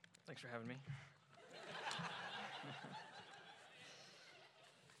Thanks for having me.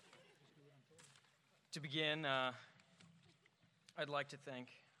 To begin, I'd like to thank,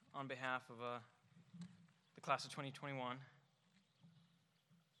 on behalf of the class of 2021,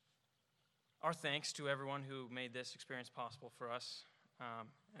 our thanks to everyone who made this experience possible for us,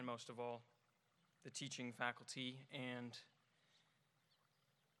 and most of all, the teaching faculty and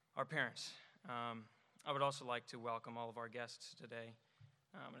our parents. I would also like to welcome all of our guests today,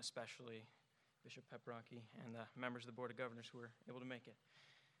 and especially Bishop Peprocki and the members of the Board of Governors who were able to make it.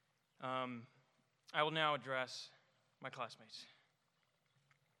 I will now address my classmates.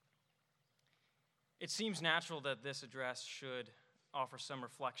 It seems natural that this address should offer some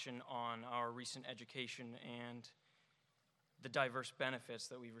reflection on our recent education and the diverse benefits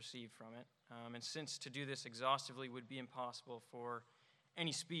that we've received from it. And since to do this exhaustively would be impossible for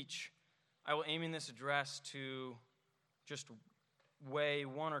any speech, I will aim in this address to just weigh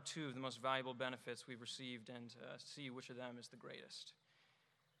one or two of the most valuable benefits we've received and see which of them is the greatest.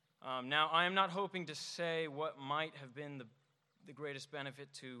 Now, I am not hoping to say what might have been the greatest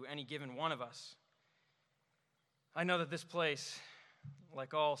benefit to any given one of us. I know that this place,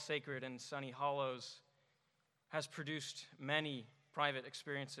 like all sacred and sunny hollows, has produced many private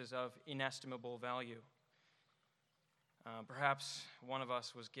experiences of inestimable value. Perhaps one of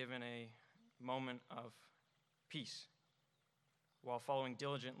us was given a moment of peace while following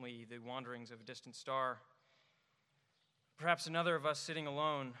diligently the wanderings of a distant star. Perhaps another of us sitting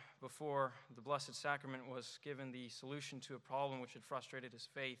alone before the Blessed Sacrament was given the solution to a problem which had frustrated his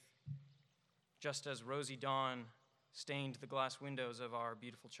faith, just as rosy dawn stained the glass windows of our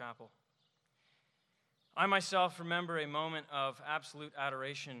beautiful chapel. I myself remember a moment of absolute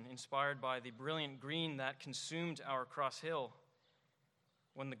adoration inspired by the brilliant green that consumed our Cross Hill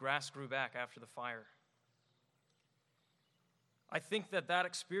when the grass grew back after the fire. I think that that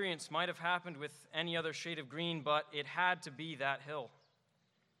experience might have happened with any other shade of green, but it had to be that hill,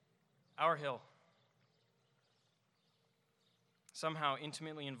 our hill, somehow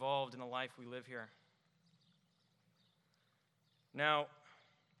intimately involved in the life we live here. Now,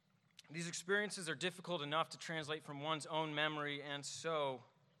 these experiences are difficult enough to translate from one's own memory, and so,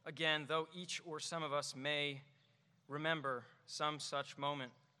 again, though each or some of us may remember some such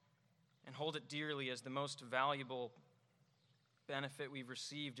moment and hold it dearly as the most valuable benefit we've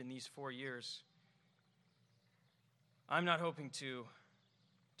received in these 4 years, I'm not hoping to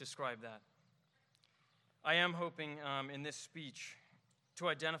describe that. I am hoping in this speech to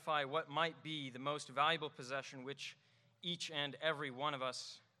identify what might be the most valuable possession which each and every one of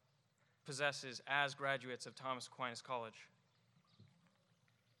us possesses as graduates of Thomas Aquinas College.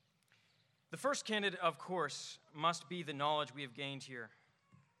 The first candidate, of course, must be the knowledge we have gained here.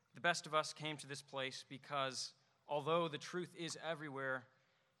 The best of us came to this place because although the truth is everywhere,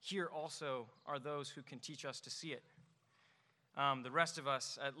 here also are those who can teach us to see it. The rest of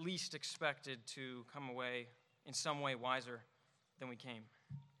us at least expected to come away in some way wiser than we came.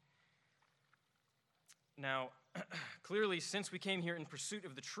 Now, clearly, since we came here in pursuit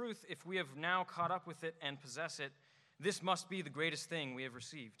of the truth, if we have now caught up with it and possess it, this must be the greatest thing we have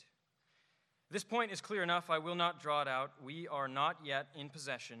received. This point is clear enough. I will not draw it out. We are not yet in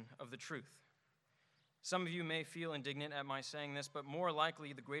possession of the truth. Some of you may feel indignant at my saying this, but more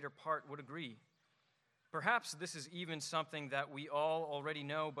likely the greater part would agree. Perhaps this is even something that we all already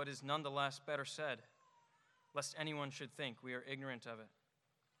know, but is nonetheless better said, lest anyone should think we are ignorant of it.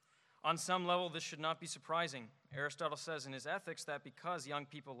 On some level, this should not be surprising. Aristotle says in his Ethics that because young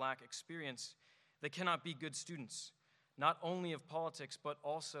people lack experience, they cannot be good students, not only of politics, but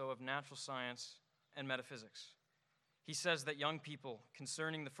also of natural science and metaphysics. He says that young people,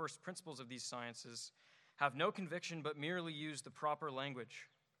 concerning the first principles of these sciences, have no conviction but merely use the proper language.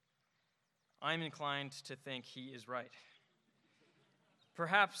 I'm inclined to think he is right.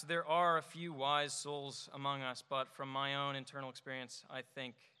 Perhaps there are a few wise souls among us, but from my own internal experience, I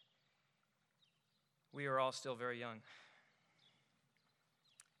think we are all still very young.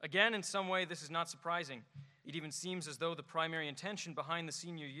 Again, in some way, this is not surprising. It even seems as though the primary intention behind the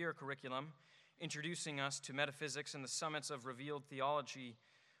senior year curriculum, introducing us to metaphysics and the summits of revealed theology,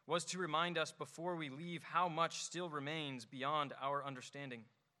 was to remind us before we leave how much still remains beyond our understanding.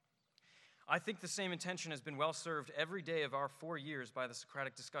 I think the same intention has been well served every day of our 4 years by the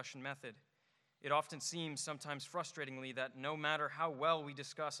Socratic discussion method. It often seems, sometimes frustratingly, that no matter how well we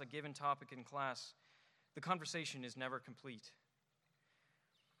discuss a given topic in class, the conversation is never complete.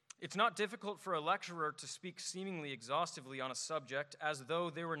 It's not difficult for a lecturer to speak seemingly exhaustively on a subject as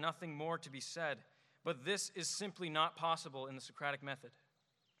though there were nothing more to be said, but this is simply not possible in the Socratic method.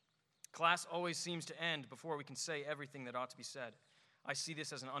 Class always seems to end before we can say everything that ought to be said. I see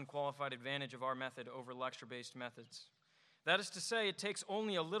this as an unqualified advantage of our method over lecture-based methods. That is to say, it takes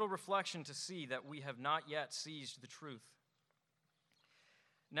only a little reflection to see that we have not yet seized the truth.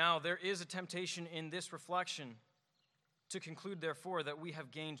 Now, there is a temptation in this reflection to conclude, therefore, that we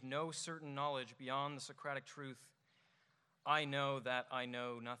have gained no certain knowledge beyond the Socratic truth, I know that I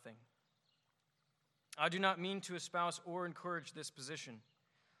know nothing. I do not mean to espouse or encourage this position,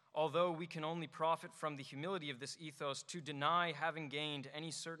 although we can only profit from the humility of this ethos. To deny having gained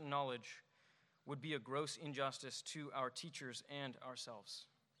any certain knowledge would be a gross injustice to our teachers and ourselves.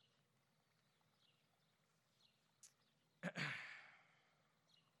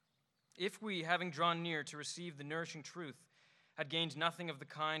 If we, having drawn near to receive the nourishing truth, had gained nothing of the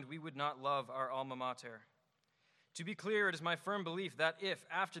kind, we would not love our alma mater. To be clear, it is my firm belief that if,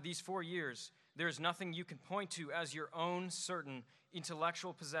 after these 4 years, there is nothing you can point to as your own certain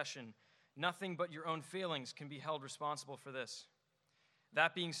intellectual possession, nothing but your own failings can be held responsible for this.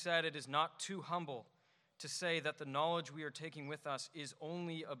 That being said, it is not too humble to say that the knowledge we are taking with us is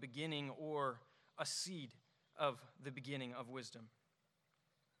only a beginning or a seed of the beginning of wisdom.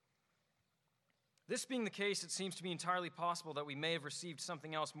 This being the case, it seems to be entirely possible that we may have received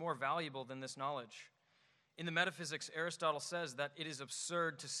something else more valuable than this knowledge. In the Metaphysics, Aristotle says that it is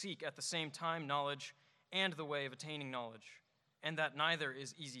absurd to seek at the same time knowledge and the way of attaining knowledge, and that neither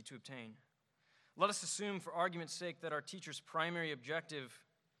is easy to obtain. Let us assume, for argument's sake, that our teacher's primary objective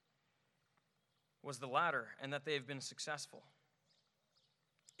was the latter, and that they have been successful.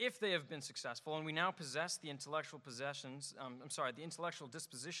 If they have been successful, and we now possess the intellectual the intellectual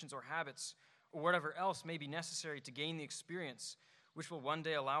dispositions or habits, or whatever else may be necessary to gain the experience which will one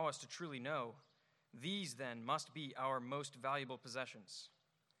day allow us to truly know, these, then, must be our most valuable possessions.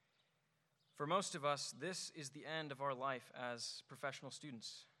 For most of us, this is the end of our life as professional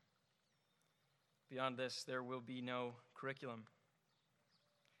students. Beyond this, there will be no curriculum.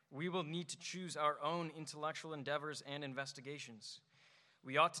 We will need to choose our own intellectual endeavors and investigations.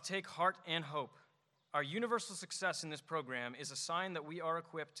 We ought to take heart and hope. Our universal success in this program is a sign that we are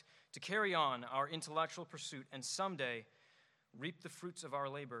equipped to carry on our intellectual pursuit and someday reap the fruits of our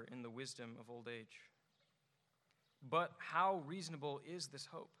labor in the wisdom of old age. But how reasonable is this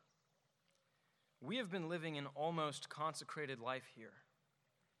hope? We have been living an almost consecrated life here,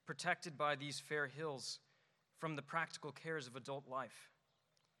 protected by these fair hills from the practical cares of adult life.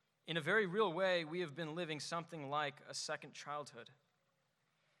 In a very real way, we have been living something like a second childhood.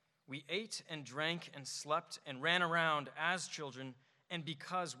 We ate and drank and slept and ran around as children and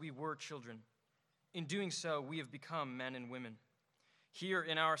because we were children. In doing so, we have become men and women. Here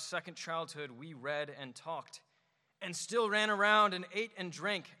in our second childhood, we read and talked and still ran around and ate and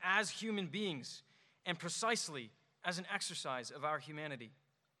drank as human beings and precisely as an exercise of our humanity.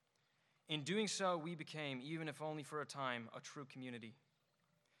 In doing so, we became, even if only for a time, a true community.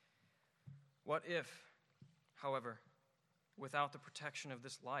 What if, however, without the protection of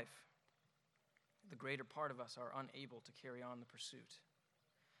this life, the greater part of us are unable to carry on the pursuit?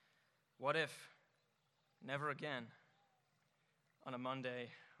 What if, never again, on a Monday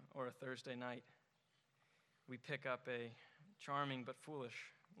or a Thursday night, we pick up a charming but foolish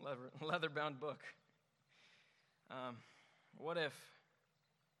leather-bound book? What if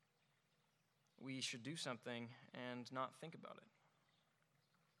we should do something and not think about it?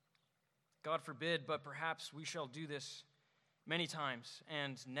 God forbid, but perhaps we shall do this many times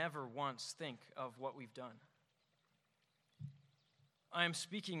and never once think of what we've done. I am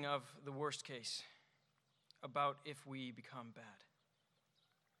speaking of the worst case, about if we become bad.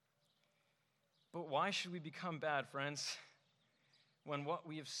 But why should we become bad, friends, when what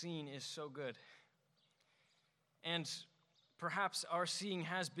we have seen is so good? And perhaps our seeing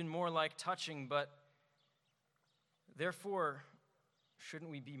has been more like touching, but therefore,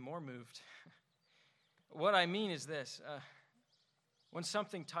 shouldn't we be more moved? What I mean is this. When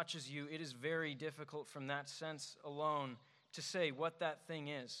something touches you, it is very difficult from that sense alone to say what that thing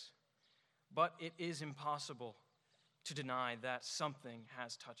is. But it is impossible to deny that something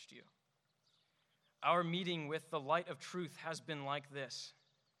has touched you. Our meeting with the light of truth has been like this.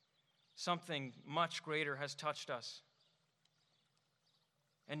 Something much greater has touched us,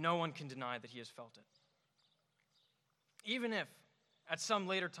 and no one can deny that he has felt it. Even if, at some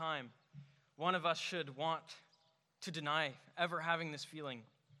later time, one of us should want to deny ever having this feeling,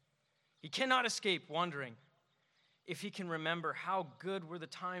 he cannot escape wondering if he can remember how good were the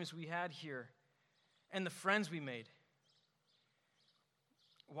times we had here and the friends we made.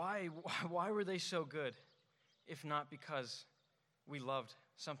 Why were they so good, if not because we loved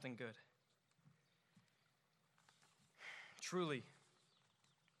something good? Truly,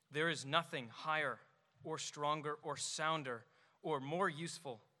 there is nothing higher or stronger or sounder or more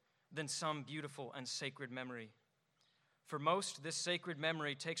useful than some beautiful and sacred memory. For most, this sacred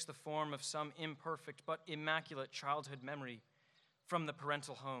memory takes the form of some imperfect but immaculate childhood memory from the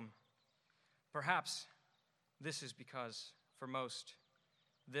parental home. Perhaps this is because, for most,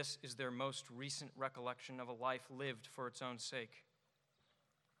 this is their most recent recollection of a life lived for its own sake.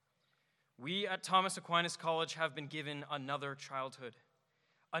 We at Thomas Aquinas College have been given another childhood,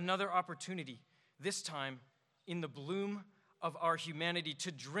 another opportunity, this time in the bloom of our humanity,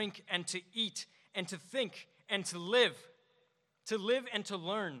 to drink and to eat and to think and to live and to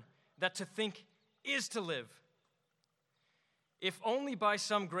learn that to think is to live. If only by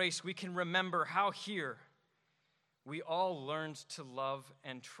some grace we can remember how here we all learned to love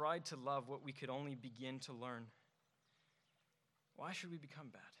and tried to love what we could only begin to learn. Why should we become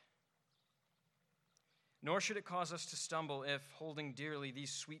bad? Nor should it cause us to stumble if, holding dearly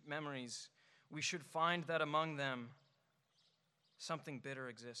these sweet memories, we should find that among them something bitter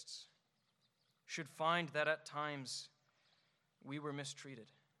exists, should find that at times we were mistreated,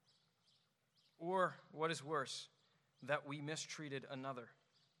 or, what is worse, that we mistreated another.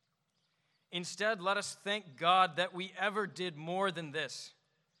 Instead, let us thank God that we ever did more than this,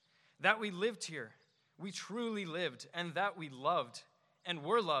 that we lived here, we truly lived, and that we loved and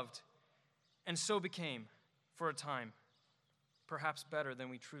were loved, and so became, for a time, perhaps better than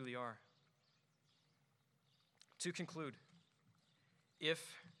we truly are. To conclude,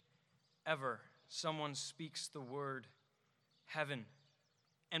 if ever someone speaks the word heaven,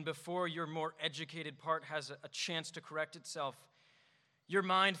 and before your more educated part has a chance to correct itself, your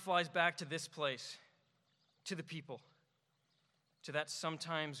mind flies back to this place, to the people, to that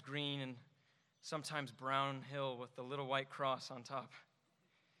sometimes green and sometimes brown hill with the little white cross on top.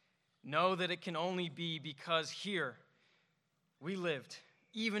 Know that it can only be because here we lived,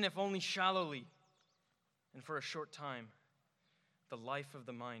 even if only shallowly, and for a short time, the life of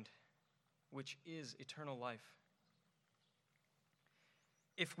the mind, which is eternal life.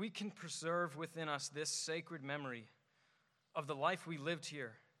 If we can preserve within us this sacred memory of the life we lived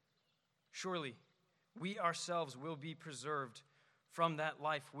here, surely we ourselves will be preserved from that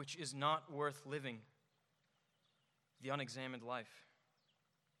life which is not worth living, the unexamined life.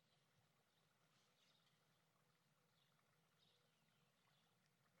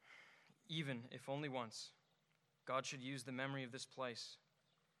 Even if only once, God should use the memory of this place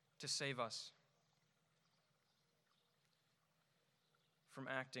to save us from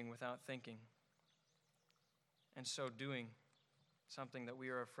acting without thinking, and so doing something that we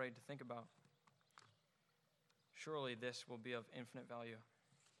are afraid to think about. Surely this will be of infinite value.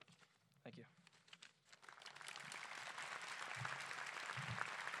 Thank you.